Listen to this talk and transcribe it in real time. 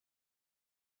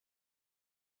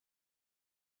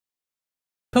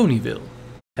Ponyville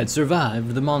had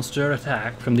survived the monster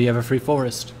attack from the Everfree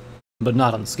Forest, but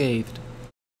not unscathed.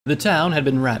 The town had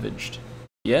been ravaged,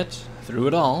 yet, through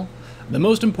it all, the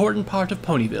most important part of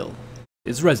Ponyville,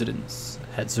 its residents,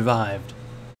 had survived.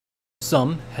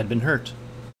 Some had been hurt,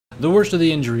 the worst of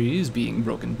the injuries being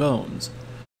broken bones,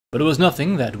 but it was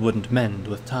nothing that wouldn't mend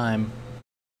with time.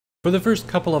 For the first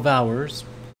couple of hours,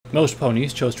 most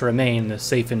ponies chose to remain in the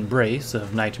safe embrace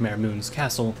of Nightmare Moon's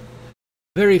castle.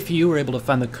 Very few were able to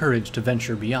find the courage to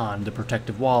venture beyond the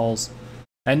protective walls,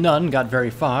 and none got very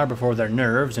far before their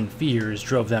nerves and fears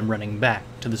drove them running back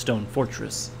to the stone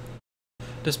fortress.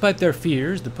 Despite their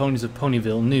fears, the ponies of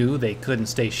Ponyville knew they couldn't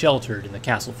stay sheltered in the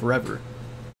castle forever.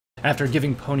 After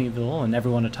giving Ponyville and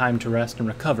everyone a time to rest and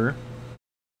recover,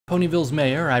 Ponyville's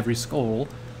mayor, Ivory Skull,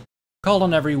 called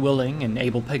on every willing and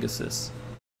able Pegasus.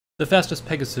 The fastest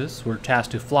Pegasus were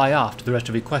tasked to fly off to the rest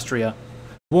of Equestria,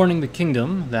 warning the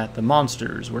kingdom that the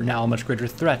monsters were now a much greater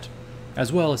threat,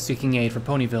 as well as seeking aid for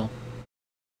Ponyville.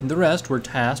 The rest were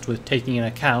tasked with taking an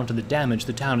account of the damage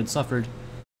the town had suffered.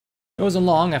 It wasn't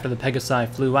long after the Pegasi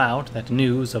flew out that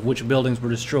news of which buildings were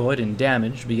destroyed and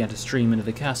damaged began to stream into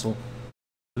the castle.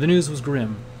 The news was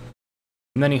grim.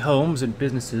 Many homes and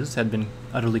businesses had been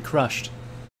utterly crushed.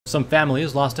 Some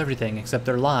families lost everything except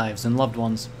their lives and loved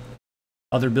ones.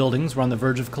 Other buildings were on the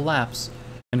verge of collapse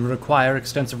and would require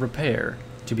extensive repair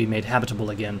to be made habitable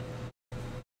again.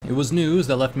 It was news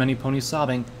that left many ponies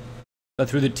sobbing, but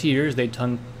through the tears they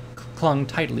clung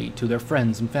tightly to their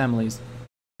friends and families,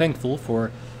 thankful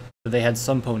for that they had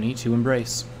some pony to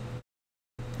embrace.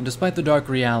 And despite the dark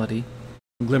reality,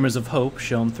 glimmers of hope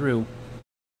shone through.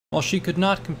 While she could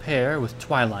not compare with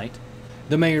Twilight,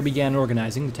 the mayor began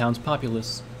organizing the town's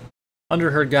populace.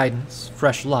 Under her guidance,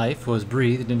 fresh life was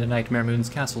breathed into Nightmare Moon's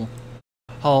castle.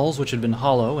 Halls, which had been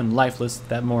hollow and lifeless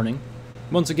that morning,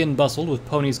 once again bustled with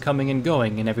ponies coming and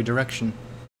going in every direction.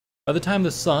 By the time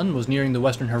the sun was nearing the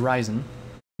western horizon,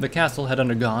 the castle had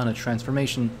undergone a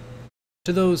transformation.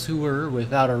 To those who were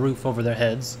without a roof over their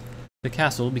heads, the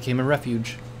castle became a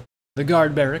refuge. The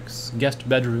guard barracks, guest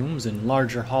bedrooms, and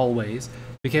larger hallways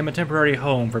became a temporary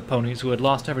home for ponies who had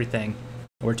lost everything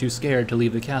or were too scared to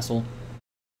leave the castle.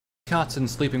 Cots and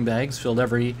sleeping bags filled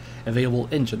every available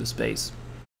inch of the space,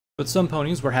 but some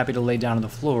ponies were happy to lay down on the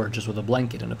floor just with a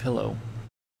blanket and a pillow.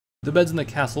 The beds in the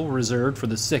castle were reserved for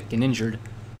the sick and injured,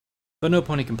 but no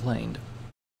pony complained.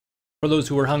 For those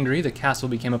who were hungry, the castle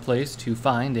became a place to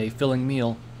find a filling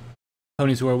meal.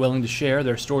 Ponies who were willing to share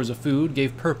their stores of food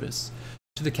gave purpose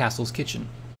to the castle's kitchen.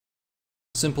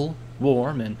 Simple,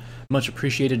 warm, and much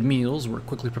appreciated meals were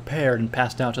quickly prepared and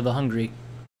passed out to the hungry.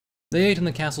 They ate in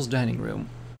the castle's dining room,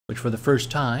 which for the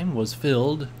first time was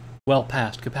filled well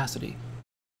past capacity.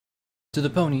 To the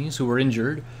ponies who were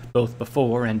injured, both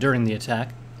before and during the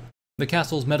attack, the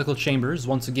castle's medical chambers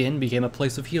once again became a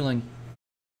place of healing.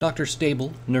 Dr.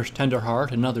 Stable, Nurse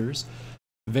Tenderheart, and others,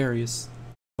 various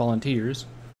volunteers,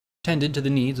 tended to the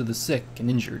needs of the sick and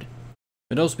injured.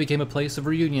 It also became a place of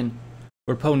reunion,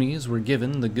 where ponies were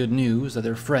given the good news that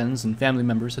their friends and family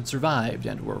members had survived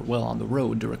and were well on the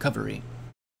road to recovery.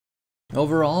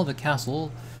 Overall, the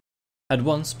castle had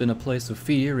once been a place of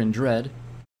fear and dread,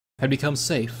 had become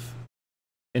safe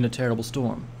in a terrible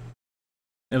storm.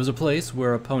 It was a place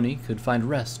where a pony could find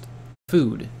rest,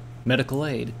 food, medical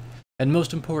aid, and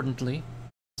most importantly,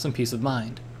 some peace of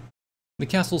mind. The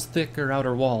castle's thicker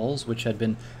outer walls, which had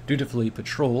been dutifully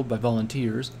patrolled by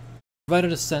volunteers,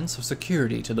 provided a sense of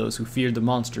security to those who feared the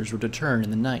monsters would return in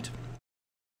the night.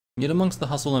 Yet amongst the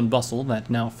hustle and bustle that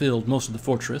now filled most of the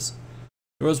fortress,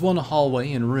 there was one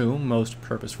hallway and room most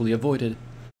purposefully avoided,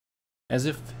 as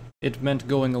if it meant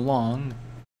going along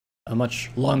a much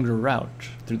longer route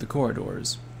through the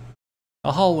corridors.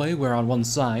 A hallway where on one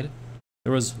side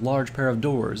there was a large pair of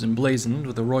doors emblazoned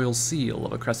with the royal seal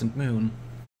of a crescent moon.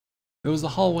 It was the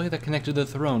hallway that connected the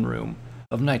throne room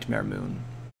of Nightmare Moon.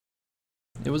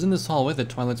 It was in this hallway that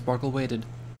Twilight Sparkle waited.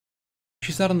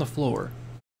 She sat on the floor,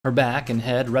 her back and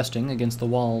head resting against the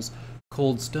wall's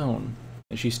cold stone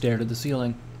as she stared at the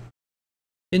ceiling.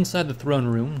 Inside the throne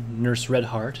room, Nurse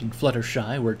Redheart and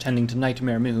Fluttershy were tending to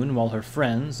Nightmare Moon while her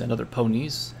friends and other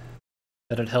ponies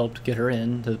that had helped get her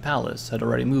into the palace had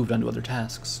already moved on to other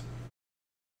tasks.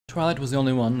 Twilight was the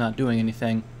only one not doing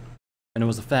anything, and it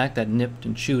was a fact that nipped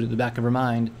and chewed at the back of her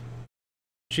mind.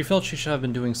 She felt she should have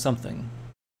been doing something.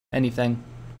 Anything.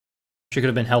 She could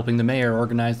have been helping the mayor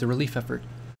organize the relief effort,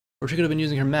 or she could have been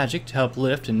using her magic to help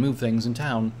lift and move things in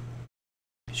town.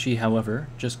 She, however,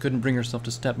 just couldn't bring herself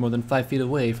to step more than 5 feet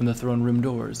away from the throne room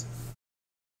doors.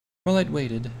 Twilight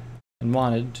waited, and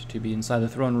wanted to be inside the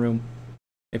throne room,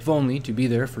 if only to be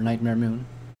there for Nightmare Moon.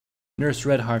 Nurse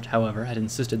Redheart, however, had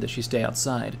insisted that she stay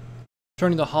outside.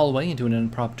 turning the hallway into an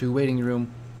impromptu waiting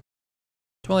room.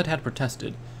 Twilight had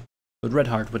protested, but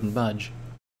Redheart wouldn't budge.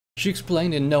 She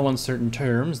explained in no uncertain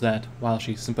terms that, while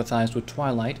she sympathized with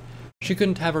Twilight, she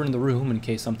couldn't have her in the room in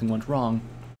case something went wrong.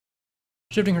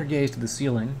 Shifting her gaze to the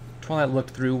ceiling, Twilight looked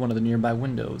through one of the nearby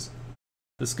windows.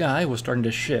 The sky was starting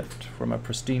to shift from a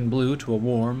pristine blue to a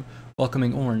warm,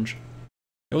 welcoming orange.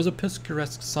 It was a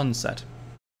picturesque sunset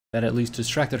that at least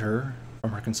distracted her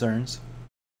from her concerns.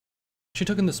 She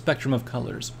took in the spectrum of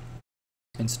colors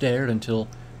and stared until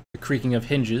the creaking of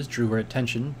hinges drew her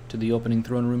attention to the opening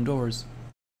throne room doors.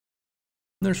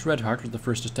 Nurse Redheart was the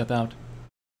first to step out.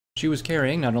 She was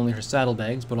carrying not only her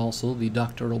saddlebags but also the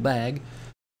doctoral bag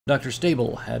Dr.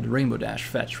 Stable had Rainbow Dash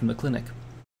fetched from the clinic.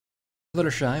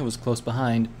 Fluttershy was close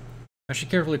behind, as she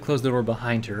carefully closed the door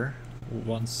behind her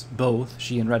once both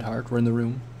she and Redheart were in the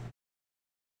room.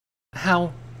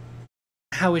 How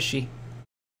is she?"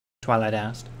 Twilight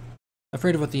asked,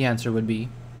 afraid of what the answer would be.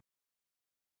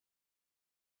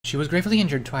 "She was gravely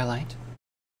injured, Twilight.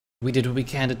 We did what we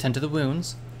can to tend to the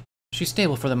wounds. She's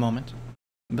stable for the moment,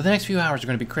 but the next few hours are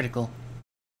going to be critical.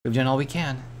 We've done all we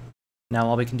can. Now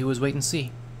all we can do is wait and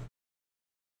see."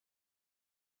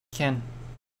 Can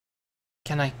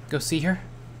I go see her?"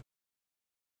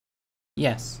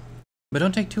 "Yes, but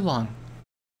don't take too long,"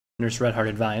 Nurse Redheart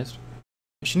advised.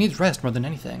 "She needs rest more than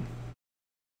anything.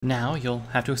 Now, you'll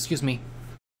have to excuse me.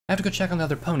 I have to go check on the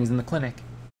other ponies in the clinic.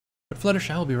 But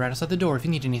Fluttershy will be right outside the door if you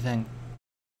need anything."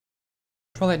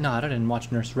 Twilight nodded and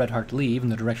watched Nurse Redheart leave in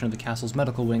the direction of the castle's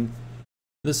medical wing.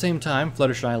 At the same time,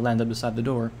 Fluttershy landed beside the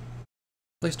door,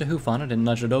 placed a hoof on it, and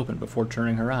nudged it open before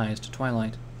turning her eyes to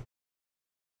Twilight.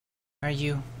 "Are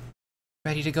you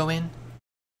ready to go in?"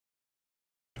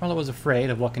 Twilight was afraid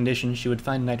of what condition she would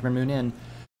find Nightmare Moon in,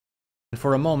 and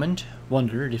for a moment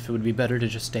wondered if it would be better to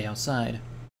just stay outside.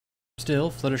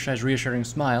 Still, Fluttershy's reassuring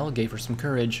smile gave her some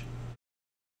courage,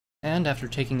 and after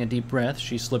taking a deep breath,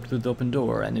 she slipped through the open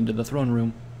door and into the throne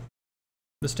room.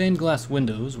 The stained glass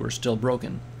windows were still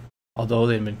broken, although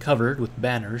they had been covered with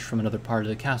banners from another part of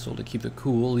the castle to keep the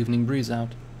cool evening breeze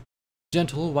out.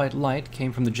 Gentle white light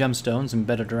came from the gemstones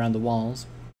embedded around the walls,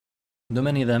 though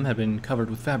many of them had been covered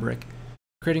with fabric,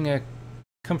 creating a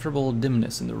comfortable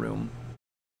dimness in the room.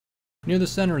 Near the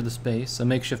center of the space, a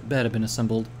makeshift bed had been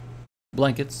assembled.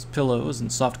 Blankets, pillows,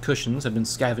 and soft cushions had been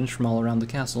scavenged from all around the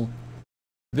castle.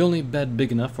 The only bed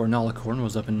big enough for Nalakorn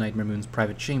was up in Nightmare Moon's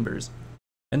private chambers,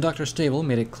 and Dr. Stable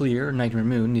made it clear Nightmare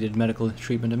Moon needed medical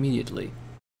treatment immediately.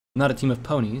 Not a team of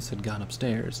ponies had gone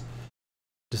upstairs,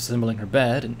 disassembling her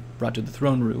bed and brought to the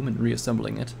throne room and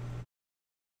reassembling it.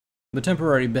 The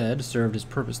temporary bed served its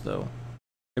purpose, though.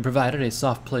 It provided a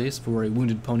soft place for a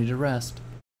wounded pony to rest,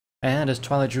 and as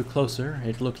Twilight drew closer,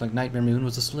 it looked like Nightmare Moon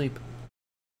was asleep.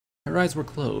 Her eyes were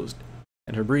closed,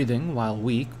 and her breathing, while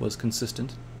weak, was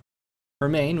consistent. Her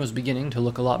mane was beginning to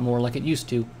look a lot more like it used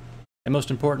to, and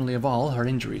most importantly of all, her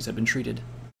injuries had been treated.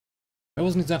 It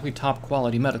wasn't exactly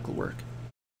top-quality medical work,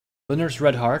 but Nurse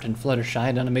Redheart and Fluttershy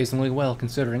had done amazingly well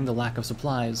considering the lack of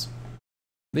supplies.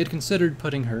 They had considered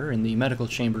putting her in the medical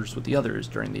chambers with the others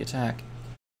during the attack,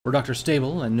 where Dr.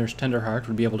 Stable and Nurse Tenderheart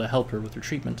would be able to help her with her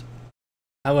treatment.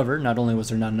 However, not only was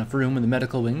there not enough room in the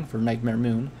medical wing for Nightmare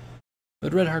Moon,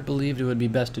 but Redheart believed it would be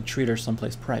best to treat her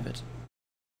someplace private.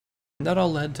 And that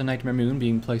all led to Nightmare Moon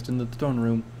being placed in the throne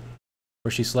room,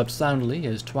 where she slept soundly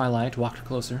as Twilight walked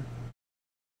closer.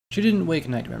 She didn't wake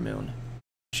Nightmare Moon.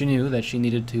 She knew that she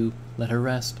needed to let her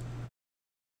rest.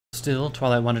 Still,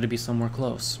 Twilight wanted to be somewhere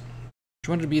close. She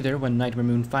wanted to be there when Nightmare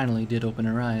Moon finally did open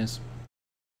her eyes.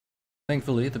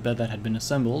 Thankfully, the bed that had been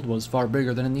assembled was far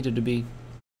bigger than it needed to be.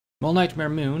 While Nightmare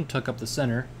Moon took up the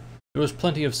center, there was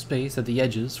plenty of space at the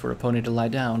edges for a pony to lie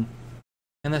down,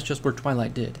 and that's just where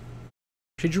Twilight did.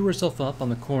 She drew herself up on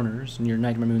the corners near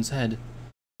Nightmare Moon's head,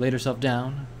 laid herself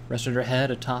down, rested her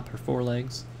head atop her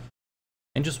forelegs,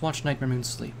 and just watched Nightmare Moon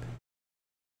sleep.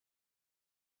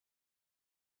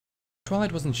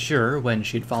 Twilight wasn't sure when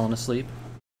she'd fallen asleep,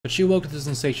 but she awoke to the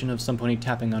sensation of some pony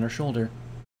tapping on her shoulder.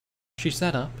 She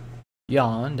sat up,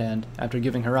 yawned, and after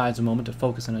giving her eyes a moment to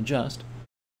focus and adjust,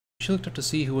 she looked up to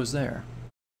see who was there.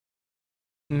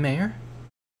 "Mayor?"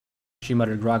 she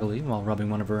muttered groggily while rubbing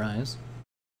one of her eyes.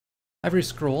 Ivory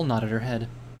Scroll nodded her head.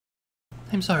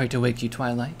 "I'm sorry to wake you,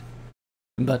 Twilight,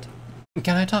 but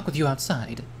can I talk with you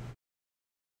outside?"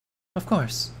 "Of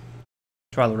course,"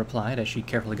 Twilight replied as she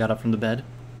carefully got up from the bed.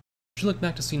 She looked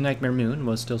back to see Nightmare Moon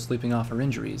was still sleeping off her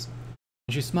injuries,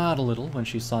 and she smiled a little when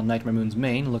she saw Nightmare Moon's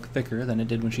mane look thicker than it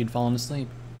did when she'd fallen asleep.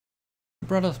 It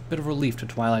brought a bit of relief to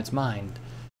Twilight's mind,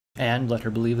 and let her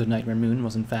believe that Nightmare Moon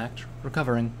was in fact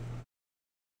recovering.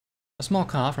 A small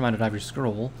cough reminded Ivory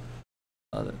Scroll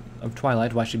of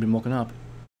Twilight why she'd been woken up.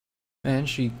 and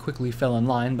she quickly fell in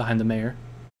line behind the mayor.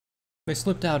 They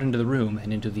slipped out into the room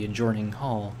and into the adjoining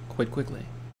hall quite quickly.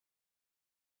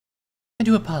 I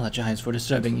do apologize for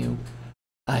disturbing you.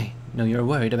 I know you're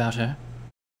worried about her,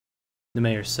 the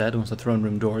mayor said once the throne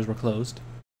room doors were closed.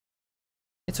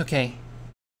 It's okay,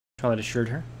 Twilight assured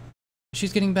her.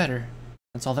 She's getting better.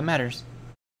 That's all that matters.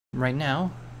 Right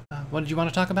now, what did you want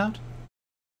to talk about?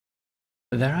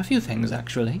 There are a few things,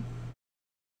 actually,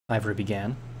 Ivory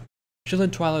began. She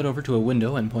led Twilight over to a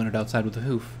window and pointed outside with a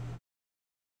hoof.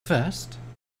 First,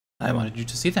 I wanted you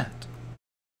to see that.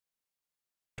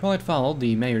 Twilight followed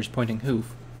the mayor's pointing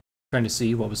hoof, trying to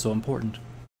see what was so important.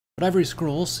 But Ivory's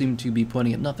scroll seemed to be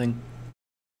pointing at nothing.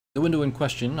 The window in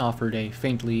question offered a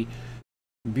faintly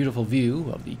beautiful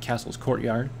view of the castle's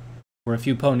courtyard, where a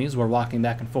few ponies were walking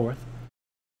back and forth.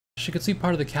 She could see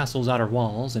part of the castle's outer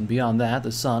walls, and beyond that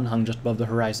the sun hung just above the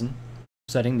horizon,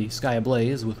 setting the sky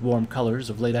ablaze with warm colors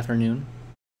of late afternoon.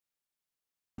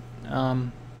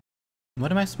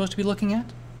 What am I supposed to be looking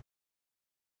at?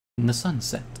 The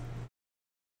sunset.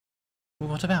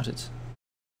 What about it?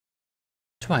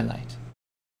 Twilight.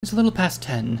 It's a little past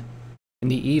 10. In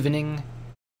the evening,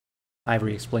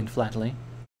 Ivory explained flatly.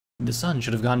 The sun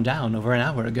should have gone down over an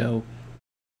hour ago.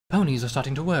 Ponies are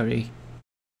starting to worry.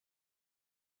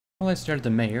 Twilight stared at the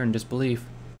mayor in disbelief.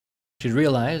 She'd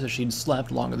realized that she'd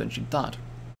slept longer than she'd thought.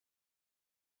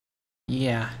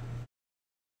 Yeah.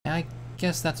 I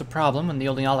guess that's a problem when the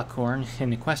only alicorn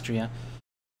in Equestria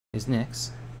is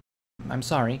Nyx. I'm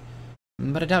sorry,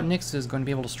 but I doubt Nyx is going to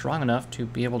be able to strong enough to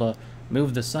be able to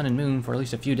move the sun and moon for at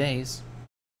least a few days.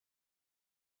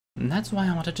 And that's why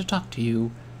I wanted to talk to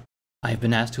you. I've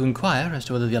been asked to inquire as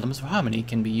to whether the elements of harmony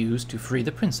can be used to free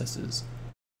the princesses.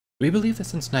 We believe that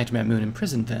since Nightmare Moon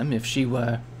imprisoned them, if she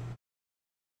were...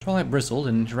 Twilight bristled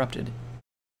and interrupted.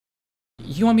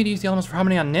 You want me to use the elements of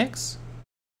harmony on Nyx?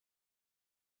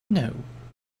 No,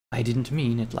 I didn't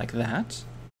mean it like that,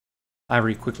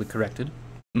 Ivory quickly corrected.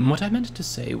 What I meant to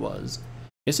say was,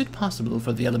 is it possible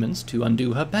for the elements to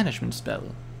undo her banishment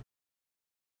spell?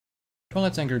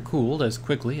 Twilight's anger cooled as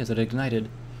quickly as it ignited,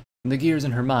 and the gears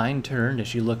in her mind turned as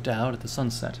she looked out at the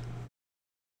sunset.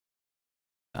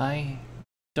 I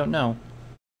don't know.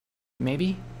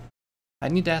 Maybe?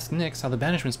 I'd need to ask Nyx how the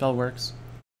banishment spell works.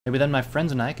 Maybe then my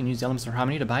friends and I can use the elements of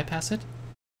harmony to bypass it?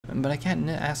 But I can't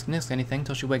ask Nyx anything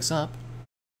till she wakes up.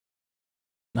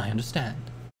 I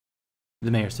understand,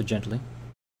 the mayor said gently.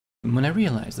 When I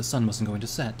realized the sun wasn't going to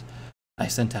set, I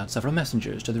sent out several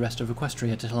messengers to the rest of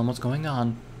Equestria to tell them what's going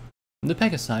on. The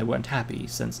Pegasi weren't happy,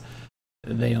 since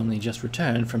they only just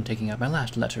returned from taking out my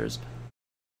last letters.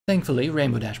 Thankfully,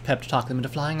 Rainbow Dash Pep talked them into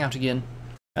flying out again,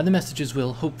 and the messages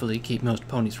will hopefully keep most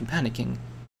ponies from panicking.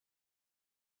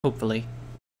 Hopefully,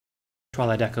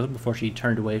 Twilight echoed before she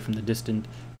turned away from the distant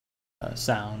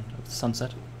sound of the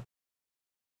sunset.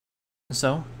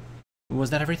 So, was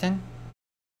that everything?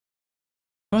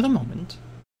 For the moment,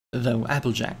 though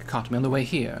Applejack caught me on the way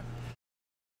here.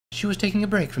 She was taking a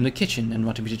break from the kitchen and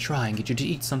wanted me to try and get you to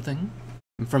eat something.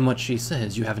 From what she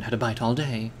says, you haven't had a bite all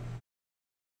day.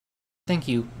 Thank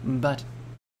you, but...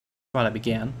 Twilight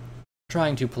began,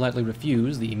 trying to politely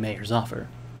refuse the mayor's offer.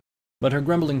 But her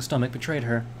grumbling stomach betrayed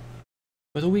her.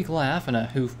 With a weak laugh and a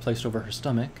hoof placed over her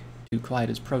stomach, to quiet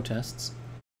his protests,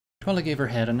 Twilight gave her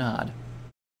head a nod.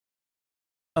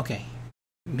 Okay,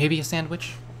 maybe a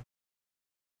sandwich?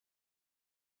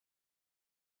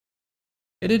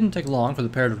 It didn't take long for the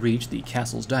pair to reach the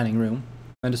castle's dining room,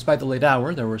 and despite the late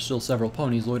hour, there were still several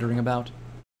ponies loitering about.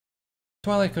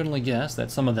 Twilight could only guess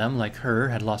that some of them, like her,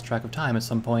 had lost track of time at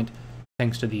some point,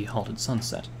 thanks to the halted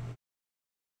sunset.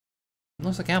 It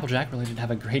looks like Applejack really did have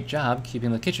a great job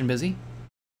keeping the kitchen busy,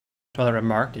 Twilight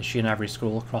remarked as she and Ivory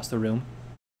strolled across the room.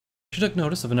 She took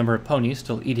notice of a number of ponies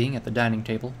still eating at the dining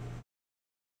table.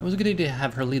 It was a good idea to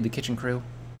have her lead the kitchen crew.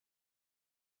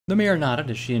 The mayor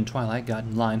nodded as she and Twilight got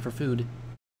in line for food.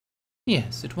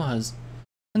 Yes, it was.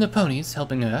 And the ponies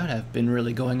helping her have been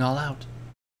really going all out.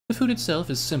 The food itself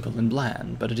is simple and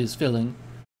bland, but it is filling,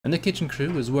 and the kitchen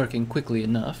crew is working quickly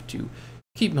enough to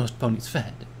keep most ponies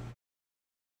fed.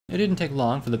 It didn't take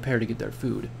long for the pair to get their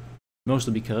food,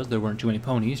 mostly because there weren't too many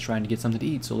ponies trying to get something to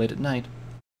eat so late at night.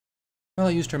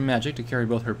 Twilight used her magic to carry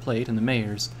both her plate and the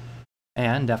mayor's,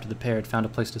 and after the pair had found a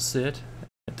place to sit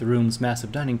at the room's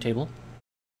massive dining table,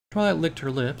 Twilight licked her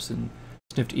lips and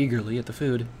sniffed eagerly at the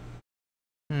food.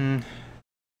 It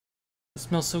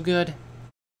smells so good.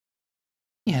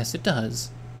 Yes, it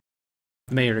does,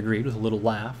 the mayor agreed with a little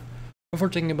laugh, before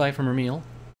taking a bite from her meal.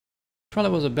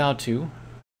 Twilight was about to,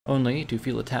 only to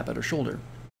feel a tap at her shoulder.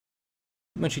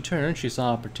 When she turned, she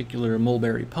saw a particular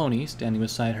mulberry pony standing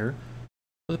beside her,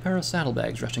 with a pair of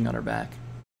saddlebags resting on her back.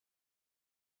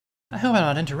 I hope I'm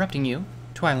not interrupting you,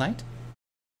 Twilight,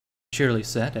 Shirley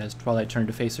said as Twilight turned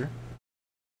to face her.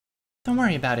 Don't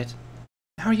worry about it.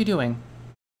 How are you doing?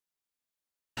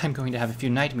 I'm going to have a few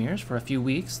nightmares for a few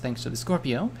weeks thanks to the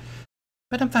Scorpio,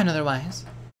 but I'm fine otherwise.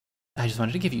 I just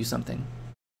wanted to give you something.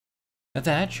 At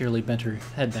that, Shirley bent her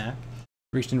head back,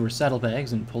 reached into her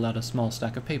saddlebags, and pulled out a small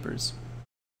stack of papers.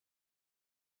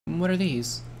 What are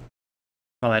these?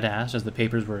 Twilight asked as the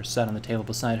papers were set on the table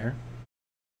beside her.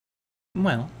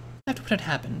 Well, after what had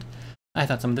happened, I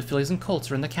thought some of the fillies and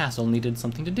colts in the castle needed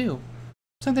something to do.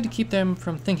 Something to keep them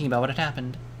from thinking about what had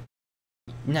happened.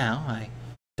 Now, I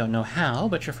don't know how,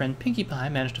 but your friend Pinkie Pie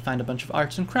managed to find a bunch of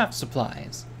arts and crafts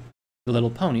supplies. The little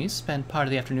ponies spent part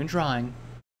of the afternoon drawing,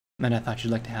 and I thought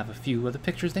you'd like to have a few of the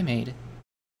pictures they made.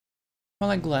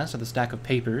 Twilight glanced at the stack of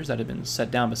papers that had been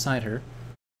set down beside her,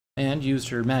 and used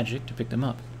her magic to pick them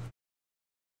up.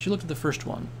 She looked at the first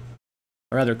one,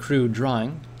 a rather crude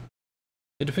drawing.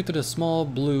 It depicted a small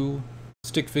blue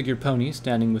stick-figure pony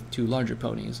standing with two larger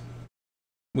ponies,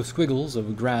 with squiggles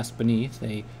of grass beneath,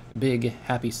 a big,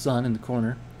 happy sun in the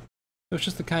corner. It was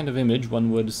just the kind of image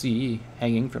one would see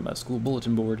hanging from a school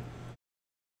bulletin board.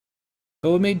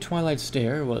 But what made Twilight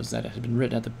stare was that it had been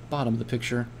written at the bottom of the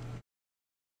picture,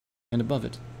 and above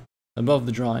it, above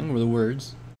the drawing, were the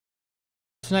words,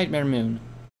 "To Nightmare Moon,"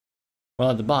 while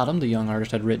at the bottom the young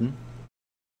artist had written,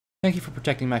 "Thank you for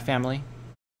protecting my family."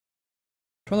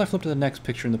 Twilight flipped to the next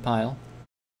picture in the pile.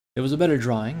 It was a better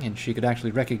drawing, and she could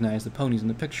actually recognize the ponies in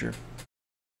the picture.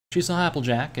 She saw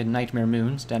Applejack and Nightmare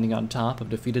Moon standing on top of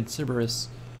defeated Cerberus,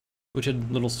 which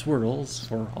had little swirls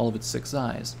for all of its 6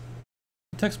 eyes.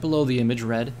 The text below the image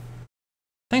read,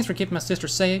 "Thanks for keeping my sister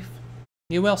safe.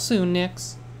 Get well soon,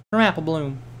 Nix. From Apple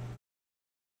Bloom."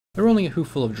 There were only a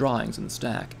hooful of drawings in the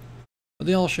stack, but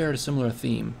they all shared a similar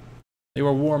theme. They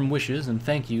were warm wishes and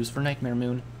thank yous for Nightmare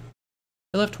Moon.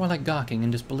 They left Twilight gawking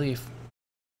in disbelief.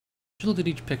 She looked at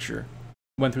each picture,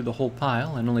 went through the whole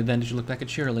pile, and only then did she look back at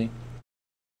Shirley.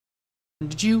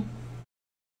 "Did you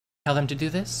tell them to do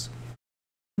this?"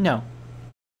 "No,"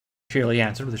 Shirley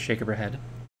answered with a shake of her head.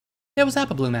 "It was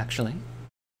Apple Bloom, actually.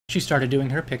 She started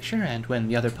doing her picture, and when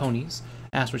the other ponies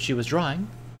asked what she was drawing,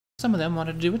 some of them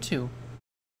wanted to do it too.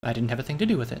 I didn't have a thing to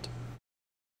do with it.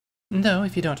 Though,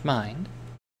 if you don't mind."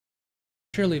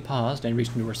 Shirley paused and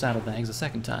reached into her saddlebags a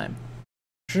second time.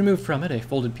 She removed from it a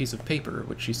folded piece of paper,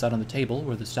 which she set on the table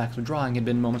where the stacks of drawing had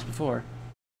been moments before.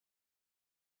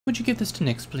 "Would you give this to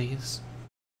Nix, please?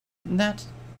 That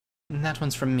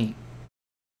one's from me."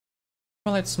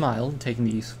 Twilight smiled, taking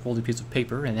the folded piece of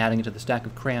paper and adding it to the stack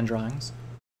of crayon drawings.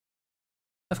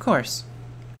 "Of course.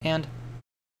 And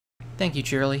thank you,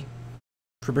 Shirley,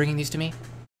 for bringing these to me.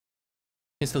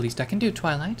 It's the least I can do,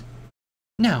 Twilight.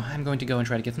 Now, I'm going to go and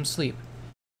try to get some sleep.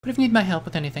 But if you need my help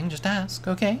with anything, just ask,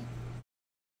 okay?"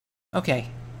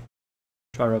 "Okay,"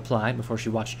 Twilight replied before she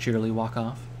watched Shirley walk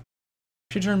off.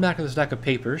 She turned back to the stack of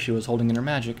papers she was holding in her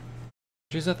magic.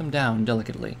 She set them down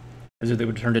delicately, as if they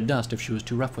would turn to dust if she was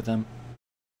too rough with them.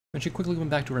 Then she quickly went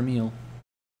back to her meal.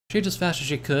 She ate as fast as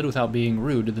she could without being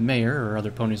rude to the mayor or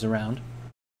other ponies around.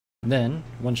 Then,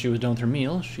 once she was done with her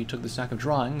meal, she took the stack of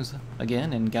drawings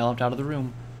again and galloped out of the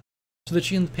room, so that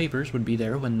she and the papers would be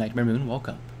there when Nightmare Moon woke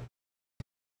up.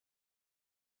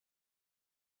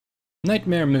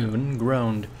 Nightmare Moon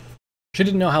groaned. She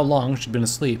didn't know how long she'd been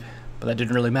asleep, but that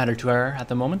didn't really matter to her at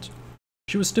the moment.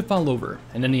 She was stiff all over,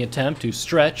 and any attempt to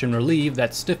stretch and relieve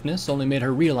that stiffness only made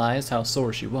her realize how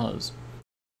sore she was.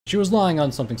 She was lying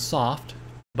on something soft,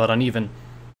 but uneven,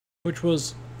 which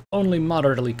was only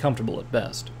moderately comfortable at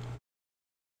best.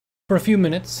 For a few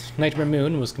minutes, Nightmare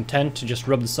Moon was content to just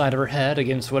rub the side of her head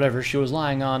against whatever she was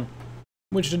lying on,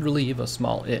 which did relieve a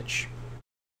small itch.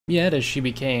 Yet, as she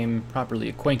became properly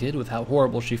acquainted with how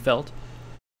horrible she felt,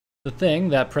 the thing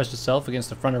that pressed itself against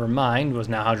the front of her mind was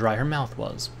now how dry her mouth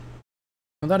was.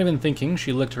 Without even thinking,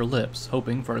 she licked her lips,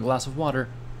 hoping for a glass of water.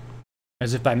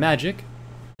 As if by magic,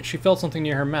 she felt something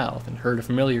near her mouth and heard a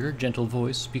familiar, gentle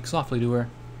voice speak softly to her.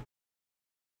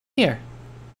 "Here.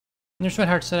 Your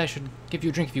sweetheart said I should give you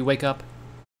a drink if you wake up."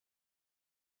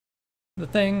 The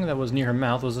thing that was near her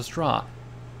mouth was a straw,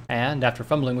 and after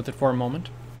fumbling with it for a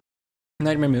moment,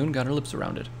 Nightmare Moon got her lips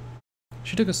around it.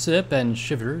 She took a sip and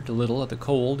shivered a little at the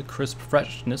cold, crisp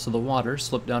freshness of the water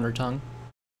slip down her tongue.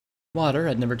 Water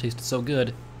had never tasted so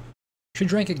good. She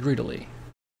drank it greedily,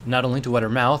 not only to wet her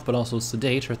mouth, but also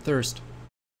sedate her thirst.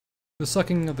 The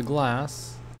sucking of the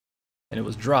glass, and it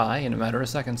was dry in a matter of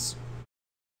seconds.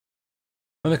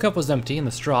 When the cup was empty and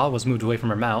the straw was moved away from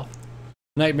her mouth,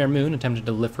 Nightmare Moon attempted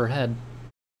to lift her head.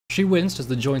 She winced as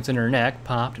the joints in her neck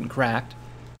popped and cracked,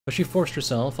 but she forced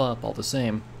herself up all the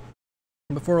same.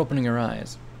 Before opening her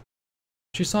eyes,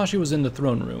 she She saw she was in the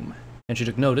throne room, and she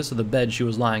took notice of the bed she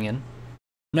was lying in.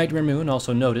 Nightmare Moon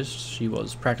also noticed she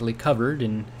was practically covered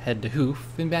in head to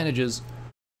hoof in bandages,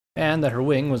 and that her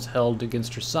wing was held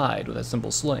against her side with a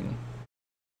simple sling.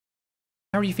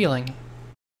 "How are you feeling?"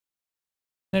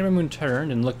 Nightmare Moon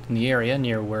turned and looked in the area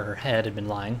near where her head had been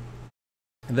lying.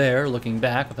 There, looking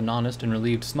back with an honest and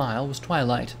relieved smile, was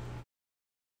Twilight.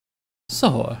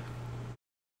 "Sore,"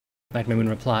 Nightmare Moon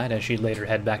replied as she laid her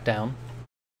head back down.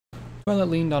 Twilight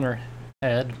leaned on her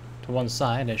head to one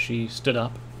side as she stood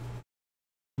up.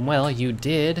 "Well, you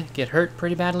did get hurt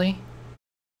pretty badly?"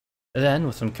 Then,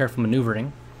 with some careful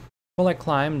maneuvering, Twilight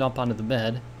climbed up onto the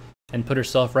bed and put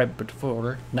herself right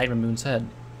before Nightmare Moon's head.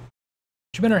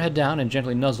 She bent her head down and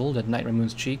gently nuzzled at Nightmare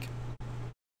Moon's cheek.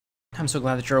 "I'm so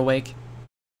glad that you're awake.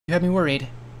 You had me worried."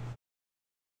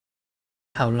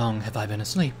 "How long have I been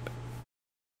asleep?"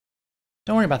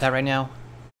 "Don't worry about that right now,"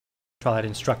 Twilight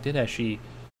instructed as she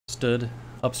stood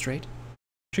up straight.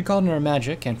 She called on her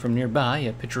magic, and from nearby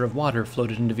a pitcher of water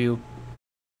floated into view.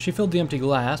 She filled the empty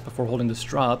glass before holding the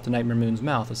straw up to Nightmare Moon's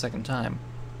mouth a second time.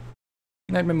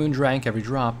 Nightmare Moon drank every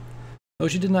drop, though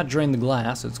she did not drain the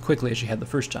glass as quickly as she had the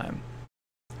first time.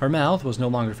 Her mouth was no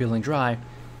longer feeling dry,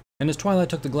 and as Twilight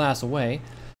took the glass away,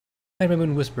 Nightmare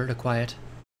Moon whispered a quiet,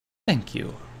 "Thank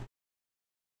you."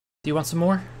 "Do you want some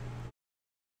more?"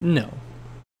 "No,"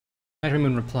 Nightmare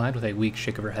Moon replied with a weak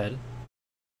shake of her head.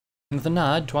 And with a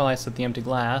nod, Twilight set the empty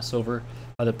glass over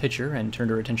by the pitcher and turned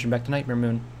her attention back to Nightmare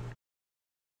Moon.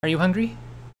 "Are you hungry?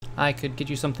 I could get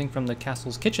you something from the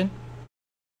castle's kitchen."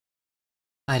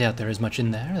 "I doubt there is much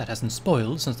in there that hasn't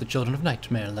spoiled since the Children of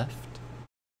Nightmare left."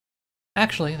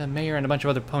 "Actually, the mayor and a bunch of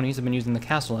other ponies have been using the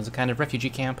castle as a kind of refugee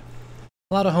camp.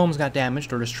 A lot of homes got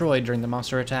damaged or destroyed during the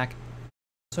monster attack,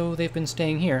 so they've been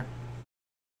staying here.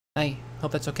 I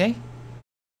hope that's okay?"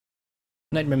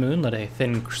 Nightmare Moon let a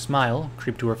thin smile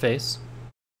creep to her face.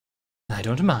 "I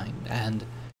don't mind, and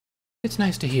it's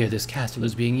nice to hear this castle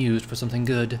is being used for something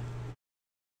good."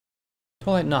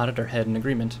 Twilight nodded her head in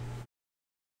agreement.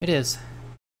 "It is.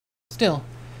 Still,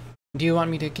 do you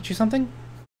want me to get you something?"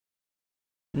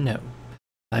 "No,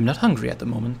 I'm not hungry at the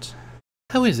moment.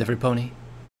 How is every pony?"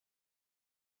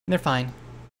 "They're fine,"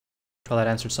 Twilight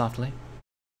answered softly.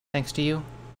 "Thanks to you."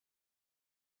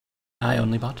 "I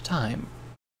only bought time.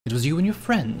 It was you and your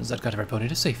friends that got every pony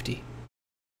to safety."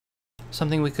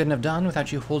 "Something we couldn't have done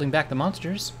without you holding back the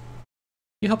monsters.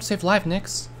 You helped save lives,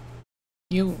 Nyx.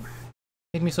 You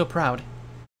made me so proud."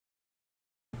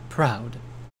 "Proud?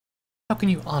 How can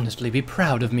you honestly be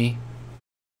proud of me?"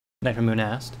 Nightmare Moon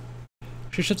asked.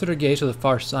 She shifted her gaze to the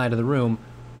far side of the room,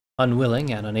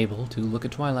 unwilling and unable to look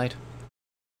at Twilight.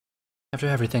 "After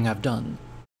everything I've done,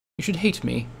 you should hate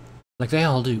me, like they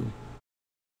all do."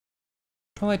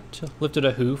 Twilight lifted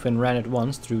a hoof and ran at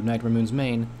once through Nightmare Moon's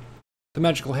mane, the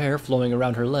magical hair flowing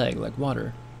around her leg like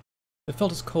water. It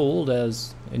felt as cold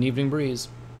as an evening breeze.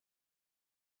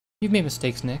 "You've made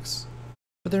mistakes, Nyx,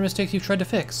 but they're mistakes you've tried to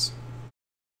fix."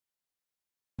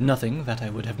 "Nothing that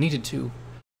I would have needed to,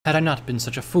 had I not been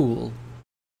such a fool,"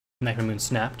 Nightmare Moon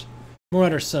snapped, more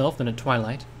at herself than at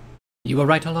Twilight. "You were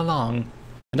right all along,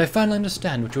 and I finally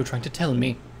understand what you were trying to tell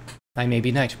me. I may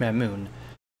be Nightmare Moon,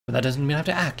 but that doesn't mean I have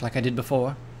to act like I did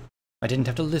before. I didn't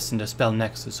have to listen to Spell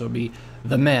Nexus or be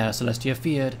the mare Celestia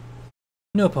feared.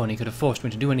 No pony could have forced me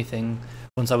to do anything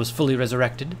once I was fully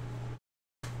resurrected.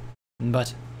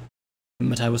 But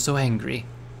I was so angry.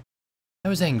 I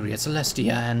was angry at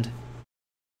Celestia and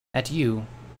at you."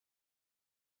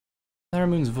 Nightmare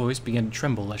Moon's voice began to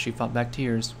tremble as she fought back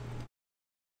tears.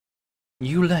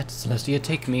 "You let Celestia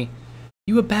take me.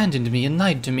 You abandoned me and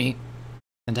lied to me.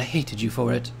 And I hated you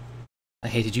for it. I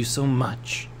hated you so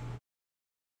much.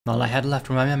 All I had left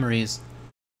were my memories.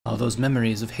 All those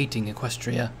memories of hating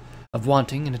Equestria, of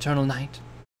wanting an eternal night.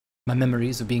 My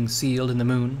memories of being sealed in the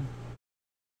moon."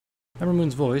 Nightmare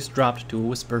Moon's voice dropped to a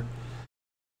whisper.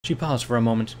 She paused for a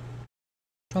moment.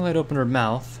 Twilight opened her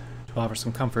mouth to offer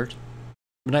some comfort,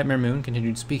 but Nightmare Moon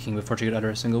continued speaking before she could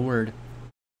utter a single word.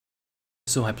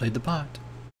 "So I played the part.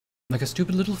 Like a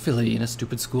stupid little filly in a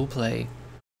stupid school play,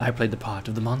 I played the part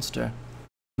of the monster.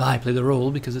 I played the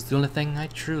role because it's the only thing I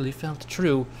truly felt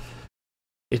true.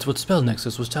 It's what Spell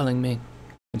Nexus was telling me.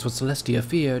 It's what Celestia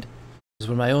feared. It's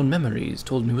what my own memories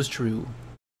told me was true.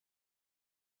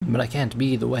 But I can't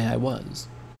be the way I was.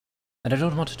 And I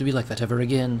don't want to be like that ever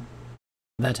again.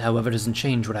 That, however, doesn't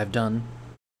change what I've done.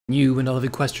 You and all of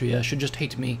Equestria should just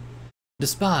hate me.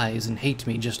 Despise and hate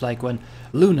me just like when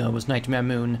Luna was Nightmare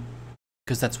Moon.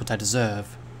 Because that's what I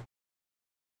deserve."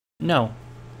 "No,"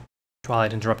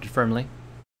 Twilight interrupted firmly.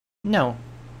 "No,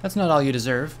 that's not all you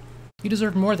deserve. You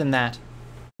deserve more than that.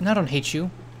 And I don't hate you."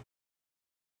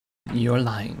 "You're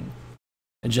lying.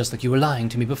 just like you were lying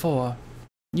to me before.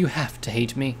 You have to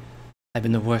hate me. I've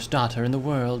been the worst daughter in the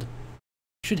world.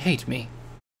 You should hate me.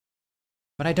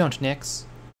 But I don't, Nyx.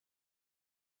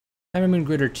 Nightmare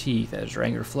grit her teeth as her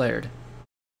anger flared.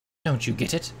 Don't you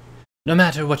get it? No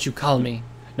matter what you call me,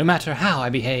 no matter how I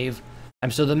behave,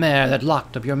 I'm still the mayor that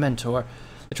locked up your mentor,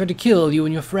 that tried to kill you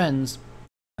and your friends.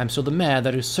 I'm still the mayor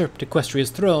that usurped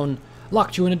Equestria's throne,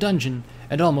 locked you in a dungeon,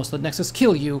 and almost let Nexus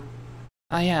kill you.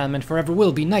 I am and forever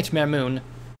will be Nightmare Moon.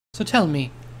 So tell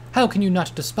me, how can you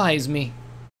not despise me?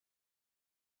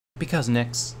 Because,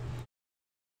 Nyx,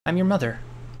 I'm your mother,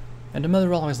 and a mother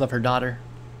will always love her daughter,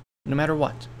 no matter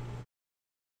what.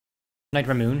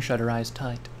 Nightmare Moon shut her eyes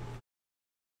tight.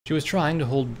 She was trying to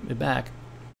hold it back,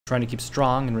 trying to keep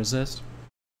strong and resist,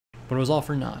 but it was all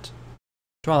for naught.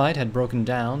 Twilight had broken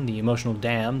down the emotional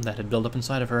dam that had built up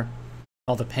inside of her.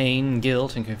 All the pain,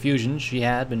 guilt, and confusion she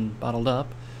had been bottled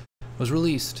up was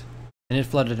released, and it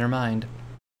flooded her mind.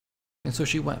 And so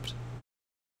she wept.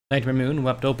 Nightmare Moon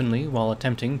wept openly while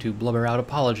attempting to blubber out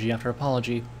apology after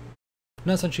apology.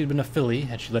 Not since she'd been a filly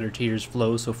had she let her tears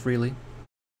flow so freely.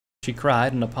 She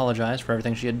cried and apologized for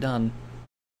everything she had done,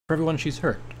 for everyone she's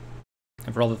hurt,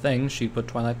 and for all the things she'd put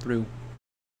Twilight through.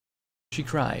 She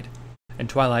cried, and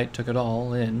Twilight took it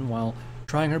all in while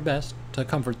trying her best to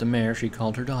comfort the mare she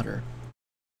called her daughter.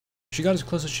 She got as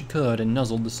close as she could and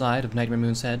nuzzled the side of Nightmare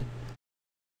Moon's head.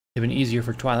 It had been easier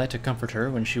for Twilight to comfort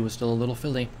her when she was still a little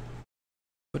filly.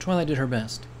 But Twilight did her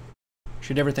best.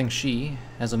 She did everything she,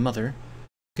 as a mother,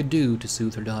 could do to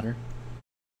soothe her daughter.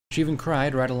 She even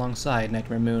cried right alongside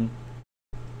Nightmare Moon.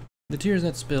 The tears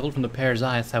that spilled from the pair's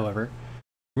eyes, however,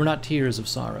 were not tears of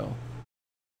sorrow.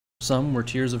 Some were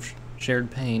tears of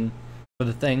shared pain for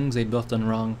the things they'd both done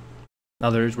wrong.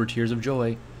 Others were tears of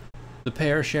joy, the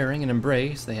pair sharing an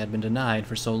embrace they had been denied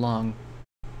for so long.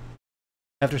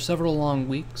 After several long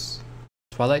weeks,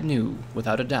 Twilight knew,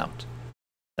 without a doubt,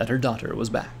 that her daughter was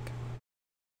back.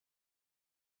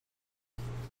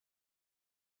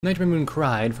 Nightmare Moon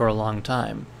cried for a long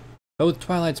time, but with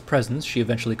Twilight's presence she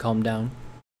eventually calmed down.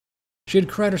 She had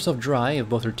cried herself dry of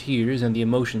both her tears and the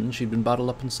emotions she'd been bottled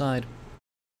up inside.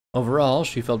 Overall,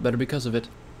 she felt better because of it.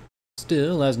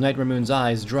 Still, as Nightmare Moon's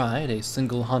eyes dried, a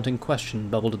single haunting question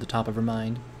bubbled at the top of her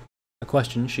mind. A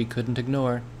question she couldn't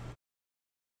ignore.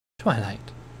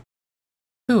 Twilight,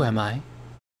 who am I?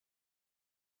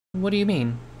 What do you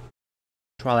mean?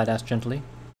 Twilight asked gently.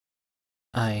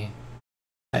 I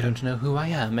don't know who I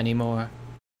am anymore.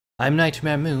 I'm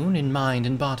Nightmare Moon in mind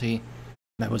and body.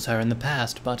 I was her in the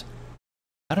past, but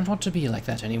I don't want to be like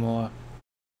that anymore.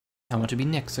 I want to be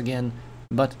Nyx again,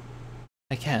 but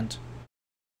I can't.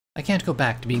 I can't go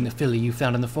back to being the filly you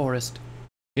found in the forest.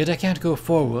 Yet I can't go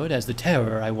forward as the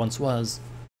terror I once was.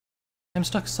 I'm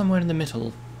stuck somewhere in the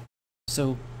middle.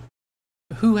 So,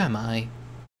 who am I?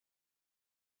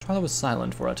 Twilight was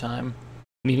silent for a time,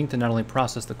 needing to not only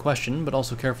process the question, but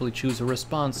also carefully choose her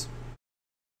response.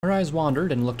 Her eyes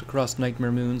wandered and looked across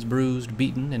Nightmare Moon's bruised,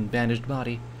 beaten, and bandaged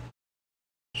body.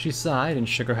 She sighed and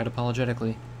shook her head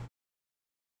apologetically.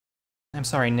 I'm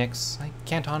sorry, Nyx. I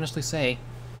can't honestly say.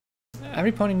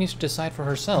 Every pony needs to decide for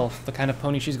herself the kind of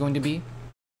pony she's going to be.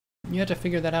 You have to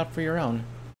figure that out for your own.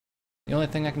 The only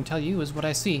thing I can tell you is what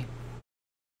I see.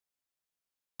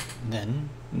 Then,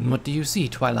 what do you see,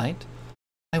 Twilight?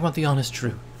 I want the honest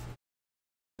truth.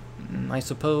 I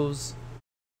suppose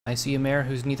I see a mare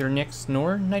who's neither Nyx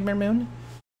nor Nightmare Moon?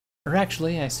 Or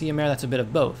actually, I see a mare that's a bit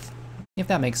of both, if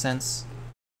that makes sense.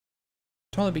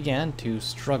 Twilight began to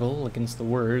struggle against the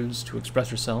words to express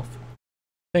herself.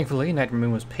 Thankfully, Nightmare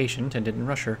Moon was patient and didn't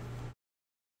rush her.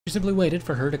 She simply waited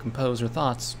for her to compose her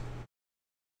thoughts.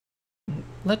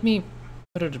 Let me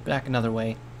put it back another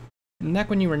way. Back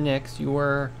when you were Nyx, you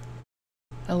were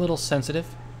a little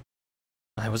sensitive.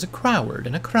 I was a coward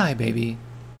and a crybaby,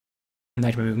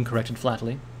 Nightmare Moon corrected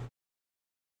flatly.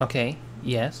 Okay,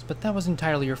 yes, but that was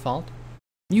entirely your fault.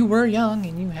 You were young,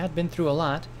 and you had been through a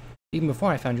lot, even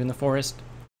before I found you in the forest.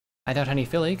 I doubt any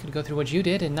filly could go through what you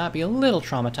did and not be a little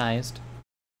traumatized.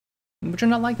 But you're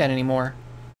not like that anymore,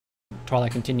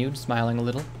 Twilight continued, smiling a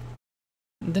little.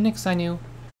 The Nyx I knew,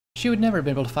 she would never have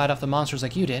been able to fight off the monsters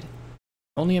like you did.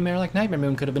 Only a mare like Nightmare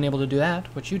Moon could have been able to do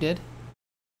that, what you did.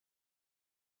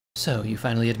 So, you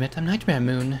finally admit I'm Nightmare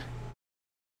Moon.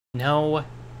 No,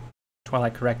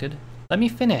 Twilight corrected. Let me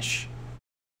finish.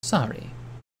 Sorry,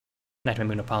 Nightmare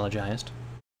Moon apologized.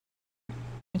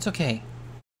 It's okay,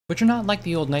 but you're not like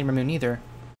the old Nightmare Moon either.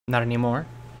 Not anymore.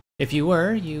 If you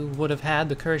were, you would have had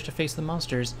the courage to face the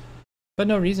monsters, but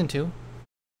no reason to.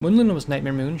 When Luna was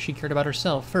Nightmare Moon, she cared about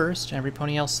herself first, and every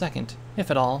pony else second, if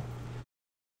at all.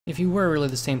 If you were really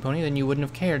the same pony, then you wouldn't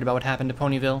have cared about what happened to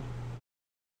Ponyville.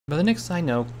 but the Nyx I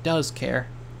know does care,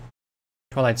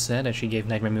 Twilight said as she gave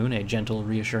Nightmare Moon a gentle,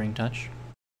 reassuring touch.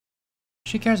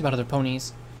 She cares about other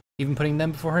ponies, even putting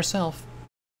them before herself.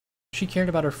 She cared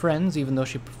about her friends even though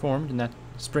she performed in that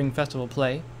spring festival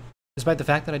play, despite the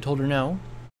fact that I told her no.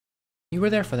 You were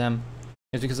there for them.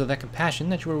 It's because of that compassion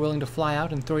that you were willing to fly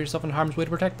out and throw yourself in harm's way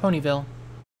to protect Ponyville.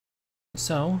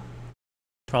 So,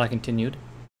 Twilight continued,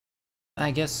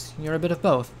 I guess you're a bit of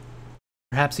both.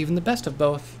 Perhaps even the best of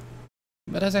both.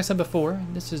 But as I said before,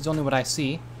 this is only what I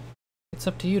see. It's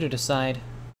up to you to decide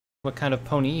what kind of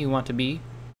pony you want to be.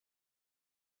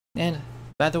 And,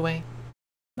 by the way,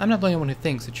 I'm not the only one who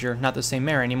thinks that you're not the same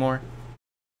mare anymore,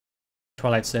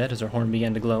 Twilight said as her horn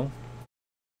began to glow.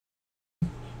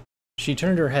 She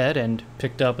turned her head and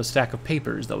picked up a stack of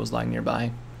papers that was lying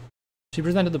nearby. She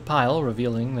presented the pile,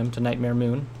 revealing them to Nightmare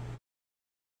Moon.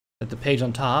 At the page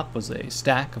on top was a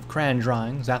stack of crayon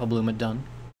drawings Applebloom had done.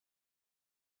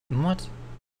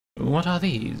 What are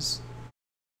these?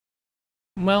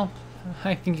 Well,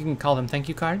 I think you can call them thank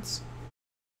you cards,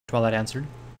 Twilight answered.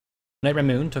 Nightmare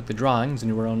Moon took the drawings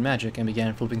into her own magic and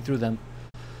began flipping through them.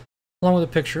 Along with a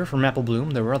picture from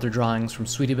Applebloom, there were other drawings from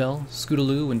Sweetie Belle,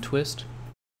 Scootaloo, and Twist.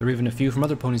 There were even a few from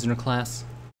other ponies in her class,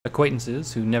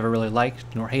 acquaintances who never really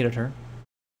liked nor hated her.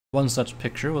 One such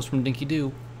picture was from Dinky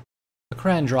Doo, a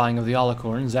crayon drawing of the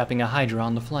Alicorn zapping a Hydra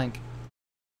on the flank.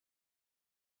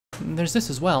 There's this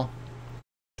as well,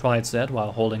 Twilight said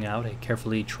while holding out a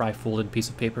carefully tri-folded piece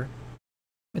of paper.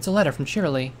 It's a letter from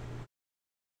Cheerilee.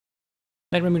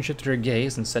 Nightmare Moon shifted her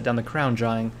gaze and set down the crown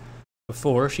drawing.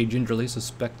 Before, she gingerly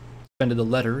suspended the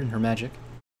letter in her magic.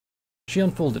 She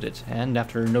unfolded it, and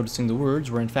after noticing the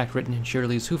words were in fact written in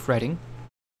Cheerilee's hoof writing,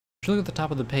 she looked at the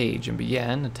top of the page and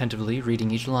began attentively reading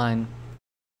each line.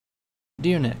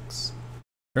 Dear Nyx,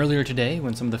 earlier today,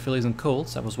 when some of the fillies and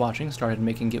colts I was watching started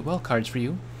making get well cards for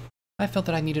you, I felt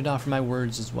that I needed to offer my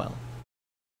words as well.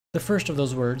 The first of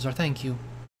those words are thank you.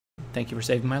 Thank you for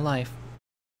saving my life.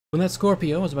 When that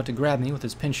Scorpio was about to grab me with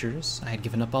his pincers, I had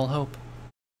given up all hope.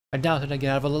 I doubted I'd get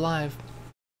out of it alive,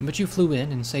 but you flew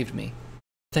in and saved me.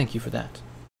 Thank you for that.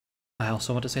 I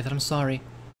also want to say that I'm sorry.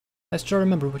 I still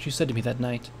remember what you said to me that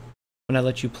night, when I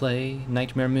let you play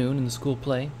Nightmare Moon in the school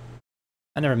play.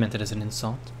 I never meant it as an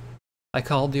insult. I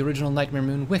called the original Nightmare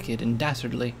Moon wicked and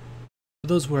dastardly, but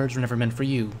those words were never meant for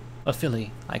you, a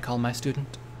filly I call my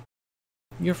student.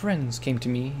 Your friends came to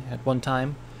me at one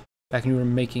time, back when you were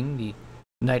making the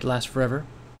Night Last Forever.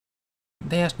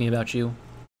 They asked me about you,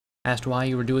 asked why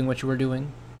you were doing what you were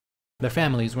doing. Their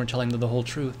families weren't telling them the whole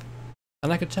truth,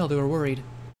 and I could tell they were worried.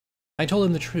 I told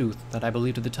them the truth that I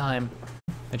believed at the time,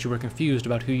 that you were confused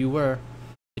about who you were,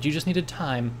 that you just needed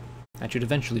time, that you'd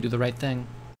eventually do the right thing.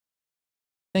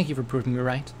 Thank you for proving me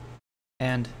right,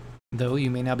 and, though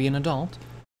you may now be an adult,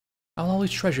 I'll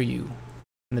always treasure you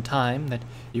and the time that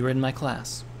you were in my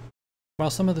class. While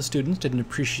some of the students didn't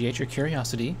appreciate your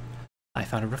curiosity, I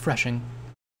found it refreshing.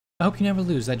 I hope you never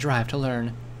lose that drive to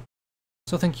learn.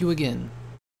 So thank you again.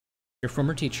 Your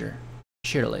former teacher,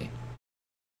 Cheerilee.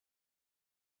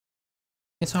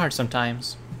 It's hard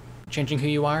sometimes, changing who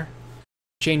you are,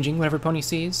 changing whatever pony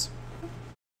sees,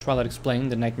 Twilight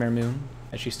explained to Nightmare Moon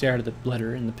as she stared at the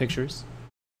letter and the pictures.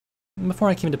 Before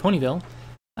I came to Ponyville,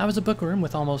 I was a bookworm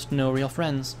with almost no real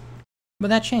friends. But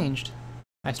that changed.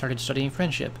 I started studying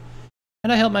friendship,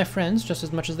 and I helped my friends just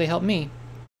as much as they helped me.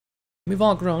 We've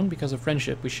all grown because of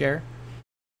friendship we share,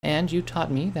 and you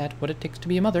taught me that what it takes to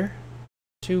be a mother,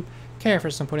 to care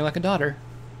for somebody like a daughter.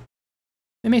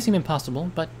 It may seem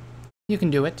impossible, but you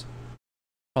can do it,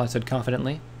 Twilight said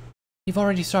confidently. You've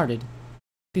already started.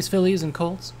 These fillies and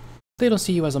colts, they don't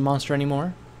see you as a monster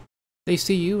anymore. They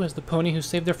see you as the pony who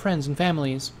saved their friends and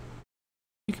families.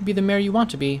 You can be the mare you want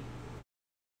to be.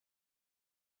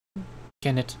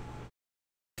 Can it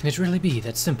really be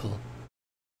that simple?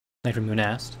 Nightmare Moon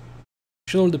asked.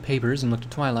 She lowered the papers and looked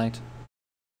at Twilight.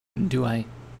 Do I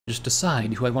just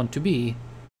decide who I want to be?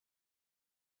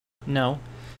 No.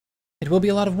 It will be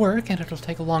a lot of work, and it'll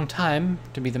take a long time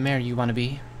to be the mare you want to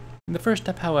be. The first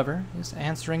step, however, is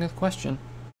answering a question.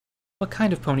 What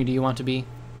kind of pony do you want to be?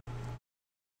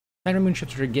 Nightmare Moon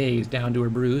shifted her gaze down to her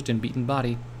bruised and beaten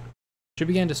body. She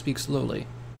began to speak slowly,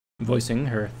 voicing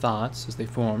her thoughts as they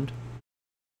formed.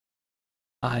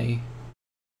 I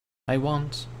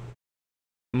want...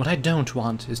 And what I don't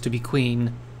want is to be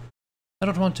queen. I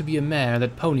don't want to be a mare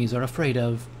that ponies are afraid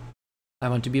of. I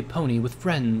want to be a pony with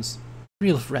friends,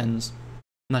 real friends,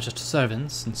 not just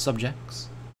servants and subjects.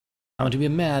 I want to be a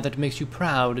mare that makes you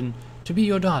proud and to be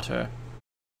your daughter.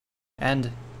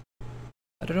 And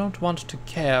I don't want to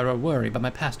care or worry about my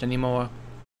past anymore.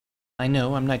 I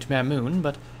know I'm Nightmare Moon,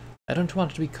 but I don't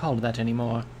want to be called that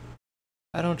anymore.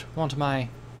 I don't want my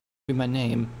be my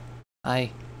name.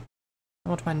 I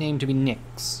want my name to be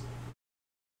Nyx.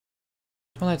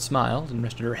 Twilight smiled and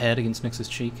rested her head against Nyx's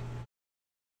cheek.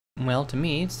 Well, to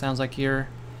me, it sounds like you're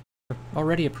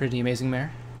already a pretty amazing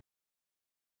mare.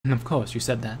 Of course, you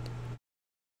said that.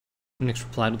 Nyx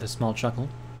replied with a small chuckle.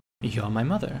 You're my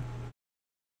mother.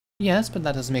 Yes, but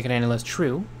that doesn't make it any less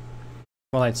true,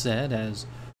 Twilight said, as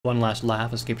one last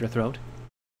laugh escaped her throat.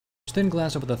 She then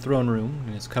glanced up at the throne room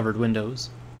and its covered windows.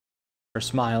 Her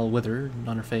smile withered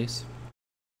on her face.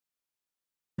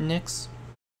 Nyx?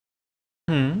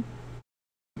 You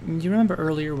remember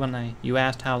earlier when you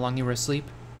asked how long you were asleep?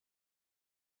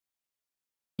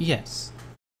 Yes,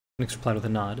 Nyx replied with a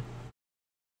nod.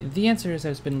 The answer is that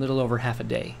it's been a little over half a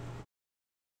day.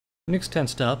 Nyx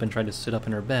tensed up and tried to sit up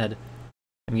in her bed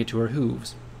and get to her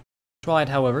hooves. Twilight,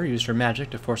 however, used her magic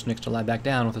to force Nyx to lie back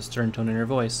down with a stern tone in her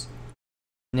voice.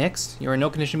 Nyx, you are in no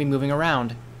condition to be moving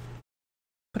around.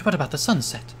 But what about the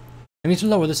sunset? I need to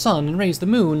lower the sun and raise the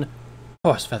moon.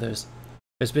 Horse feathers.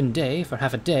 It's been day for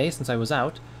half a day since I was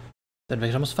out. That'd make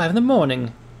it almost 5 in the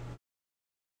morning.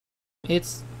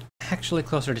 It's actually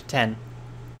closer to 10,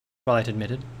 Twilight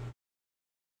admitted.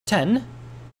 10?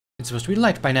 It's supposed to be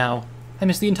light by now. I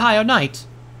missed the entire night.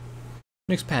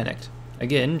 Nyx panicked,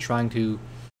 again trying to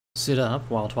sit up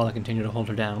while Twilight continued to hold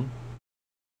her down.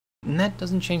 And that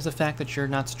doesn't change the fact that you're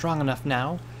not strong enough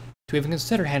now to even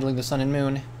consider handling the sun and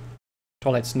moon.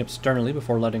 Twilight snipped sternly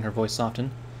before letting her voice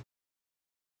soften.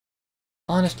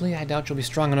 Honestly, I doubt you'll be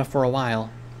strong enough for a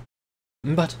while.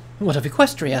 But what of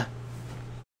Equestria?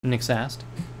 Nyx asked.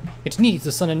 It needs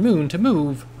the sun and moon to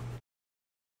move.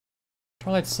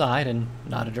 Twilight sighed and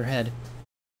nodded her head.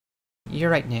 You're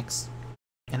right, Nyx.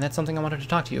 And that's something I wanted to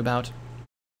talk to you about.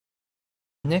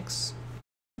 Nyx,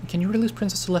 can you release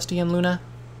Princess Celestia and Luna?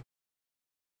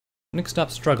 Nyx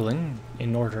stopped struggling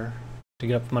in order to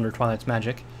get up from under Twilight's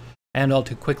magic, and all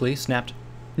too quickly snapped,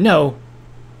 No!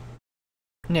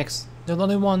 Nyx, they're the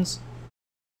only ones.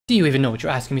 Do you even know what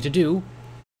you're asking me to do?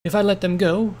 If I let them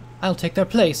go, I'll take their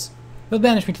place. They'll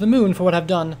banish me to the moon for what I've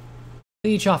done.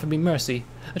 They each offered me mercy,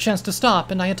 a chance to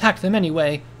stop, and I attacked them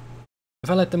anyway. If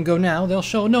I let them go now, they'll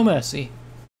show no mercy.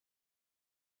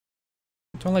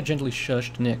 Twilight gently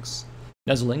shushed Nyx,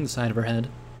 nuzzling the side of her head.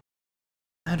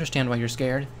 I understand why you're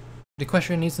scared. The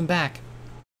Equestria needs them back.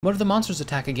 What if the monsters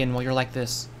attack again while you're like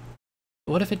this?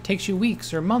 What if it takes you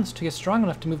weeks or months to get strong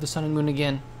enough to move the sun and moon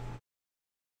again?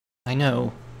 I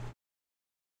know,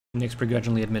 Nyx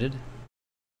begrudgingly admitted.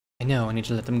 I know I need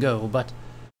to let them go, but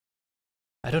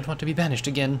I don't want to be banished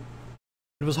again.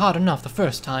 It was hard enough the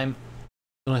first time.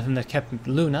 The only thing that kept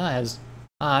Luna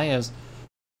as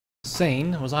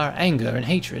sane was our anger and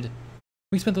hatred.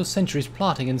 We spent those centuries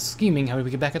plotting and scheming how we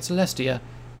would get back at Celestia.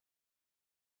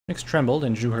 Nyx trembled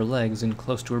and drew her legs in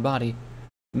close to her body.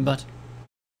 But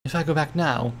if I go back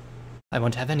now, I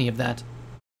won't have any of that.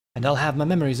 And I'll have my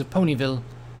memories of Ponyville,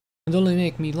 and only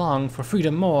make me long for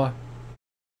freedom more.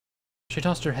 She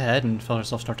tossed her head and felt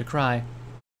herself start to cry.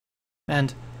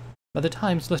 And by the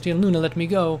time Celestia and Luna let me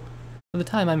go, by the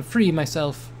time I'm free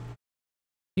myself,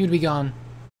 you'd be gone.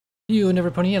 You and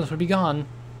every pony else would be gone.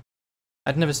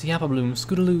 I'd never see Applebloom,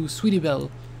 Scootaloo, Sweetie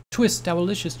Belle, Twist,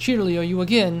 Owlicious, Cheerily, or you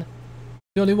again.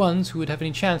 The only ones who would have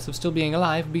any chance of still being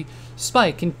alive would be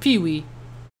Spike and Pee-wee.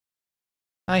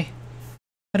 I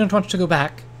don't want to go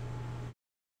back,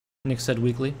 Nyx said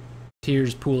weakly,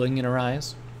 tears pooling in her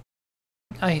eyes.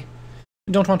 I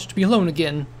don't want to be alone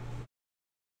again.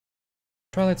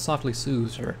 Twilight softly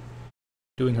soothed her,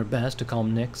 doing her best to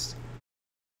calm Nyx.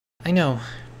 I know.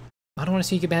 I don't want to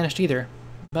see you get banished either,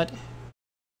 but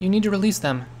you need to release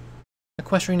them.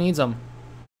 Equestria needs them.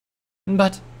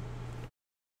 But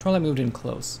Twilight moved in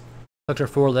close, hooked her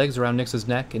forelegs around Nyx's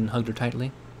neck, and hugged her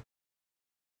tightly.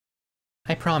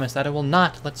 I promise that I will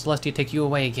not let Celestia take you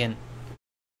away again.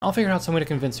 I'll figure out some way to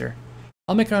convince her.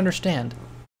 I'll make her understand.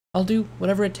 I'll do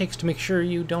whatever it takes to make sure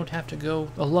you don't have to go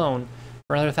alone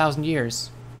for another 1,000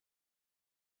 years.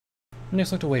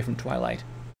 Nyx looked away from Twilight,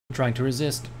 trying to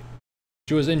resist.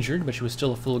 She was injured, but she was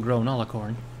still a full-grown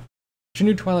alicorn. She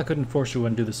knew Twilight couldn't force her to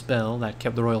undo the spell that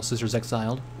kept the royal sisters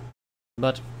exiled.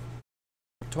 But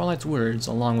Twilight's words,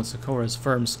 along with Sokora's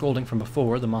firm scolding from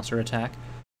before the monster attack,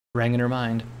 rang in her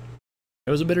mind.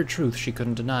 It was a bitter truth she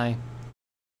couldn't deny.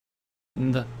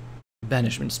 The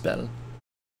banishment spell.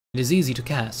 It is easy to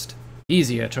cast,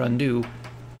 easier to undo,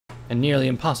 and nearly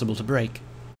impossible to break.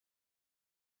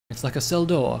 It's like a cell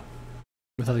door.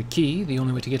 Without a key, the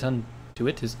only way to get onto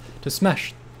it is to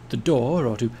smash the door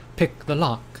or to pick the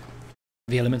lock.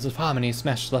 The elements of harmony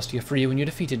smashed Celestia free when you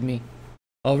defeated me.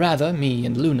 Or rather, me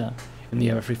and Luna, in the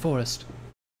Everfree Forest.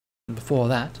 And before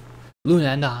that, Luna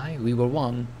and I, we were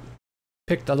one.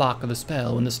 picked the lock of the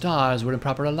spell when the stars were in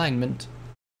proper alignment.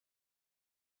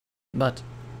 But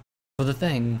for the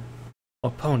thing,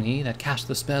 or pony, that cast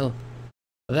the spell,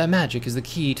 their magic is the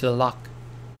key to the lock,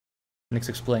 Nyx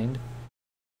explained.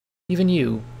 Even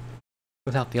you,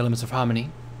 without the elements of harmony,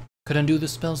 could undo the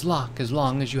spell's lock as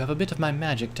long as you have a bit of my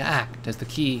magic to act as the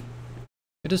key.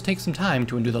 It does take some time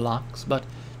to undo the locks, but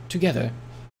together,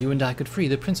 you and I could free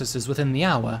the princesses within the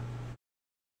hour.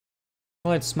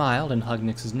 Twilight smiled and hugged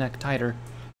Nyx's neck tighter,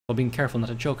 while being careful not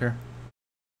to choke her.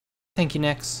 Thank you,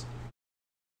 Nyx.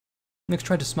 Nyx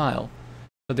tried to smile,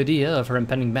 but the idea of her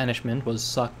impending banishment was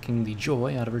sucking the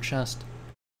joy out of her chest.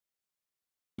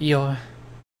 You're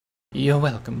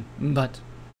welcome, but...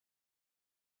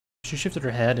 She shifted her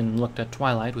head and looked at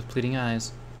Twilight with pleading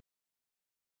eyes.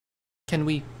 Can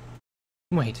we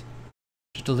wait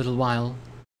just a little while?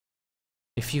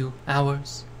 A few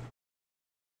hours?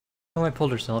 Twilight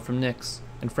pulled herself from Nyx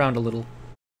and frowned a little.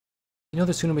 You know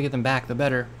the sooner we get them back, the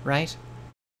better, right?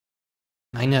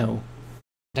 I know.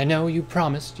 And I know you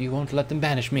promised you won't let them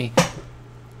banish me.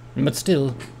 But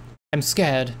still, I'm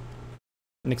scared,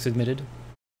 Nyx admitted.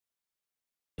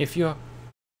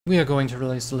 We are going to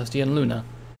release Celestia and Luna,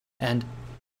 and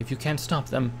if you can't stop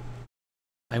them,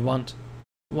 I want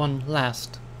one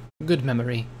last good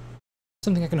memory.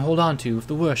 Something I can hold on to if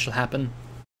the worst shall happen.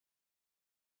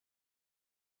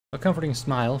 A comforting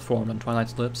smile formed on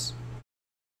Twilight's lips.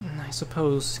 I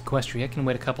suppose Equestria can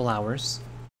wait a couple hours.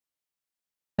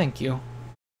 Thank you,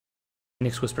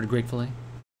 Nyx whispered gratefully.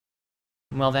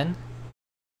 Well then,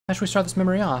 how should we start this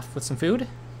memory off? With some food?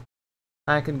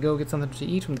 I could go get something to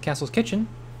eat from the castle's kitchen.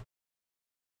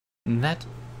 That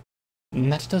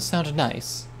does sound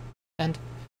nice. And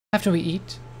after we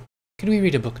eat, could we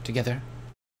read a book together?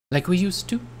 Like we used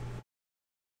to?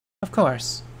 Of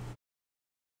course,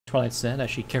 Twilight said as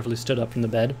she carefully stood up from the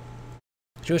bed.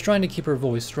 She was trying to keep her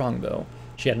voice strong, though.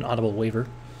 She had an audible waver.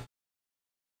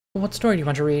 What story do you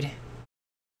want to read?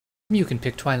 You can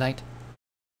pick, Twilight.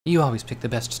 You always pick the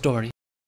best story.